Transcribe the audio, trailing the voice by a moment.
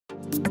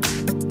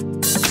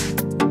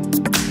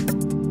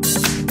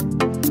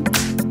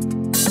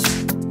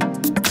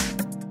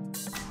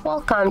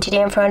Welcome,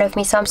 today in front of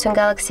me Samsung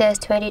Galaxy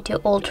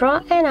S22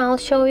 Ultra, and I'll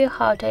show you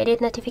how to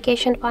edit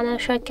notification panel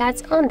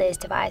shortcuts on this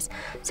device.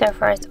 So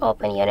first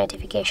open your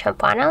notification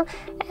panel,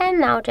 and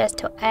now just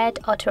to add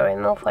or to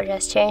remove or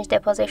just change the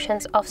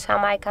positions of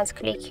some icons,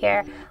 click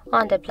here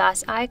on the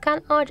plus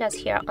icon or just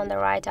here on the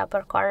right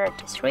upper corner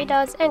to three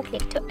dots and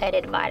click to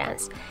edit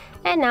buttons.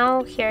 And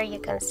now here you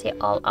can see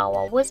all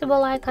our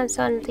visible icons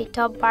on the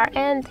top bar,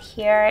 and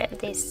here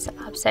this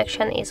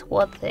section is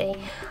what the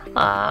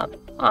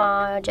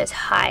just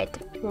hide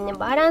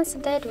buttons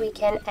that we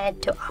can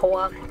add to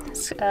our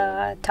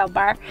top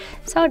bar.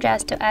 So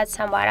just to add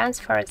some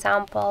buttons, for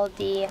example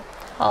the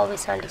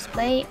always on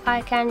display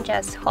icon,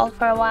 just hold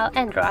for a while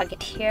and drag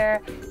it here.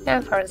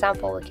 And for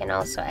example we can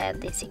also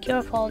add the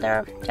secure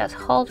folder, just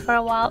hold for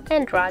a while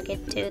and drag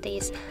it to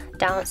this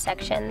down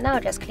section. Now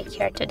just click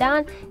here to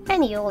down,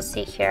 and you will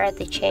see here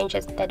the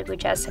changes that we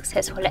just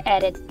successfully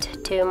added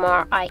to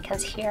more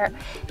icons here.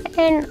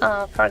 And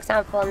for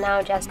example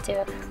now just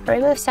to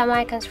remove some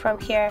icons from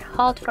here,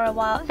 hold for a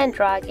while and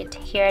drag it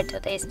here to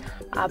this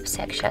up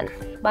section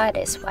by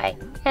this way,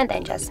 and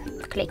then just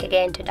click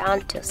again to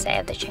down to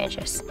save the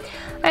changes.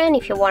 And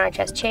if you want to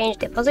just change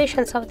the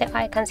positions of the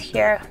icons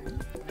here,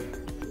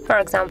 for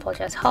example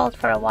just hold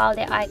for a while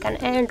the icon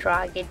and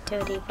drag it to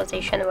the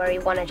position where you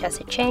want to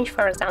just change.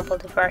 For example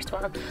the first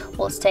one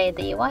will stay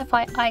the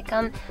Wi-Fi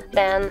icon,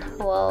 then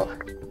we'll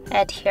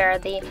add here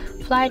the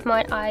flight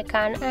mode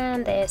icon,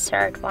 and the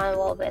third one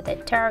will be the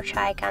torch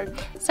icon.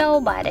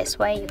 So by this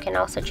way you can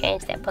also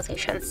change the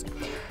positions.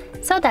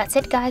 So that's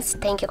it guys,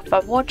 thank you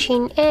for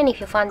watching, and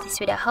if you found this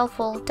video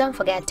helpful, don't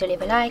forget to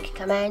leave a like,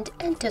 comment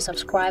and to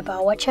subscribe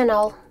our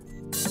channel.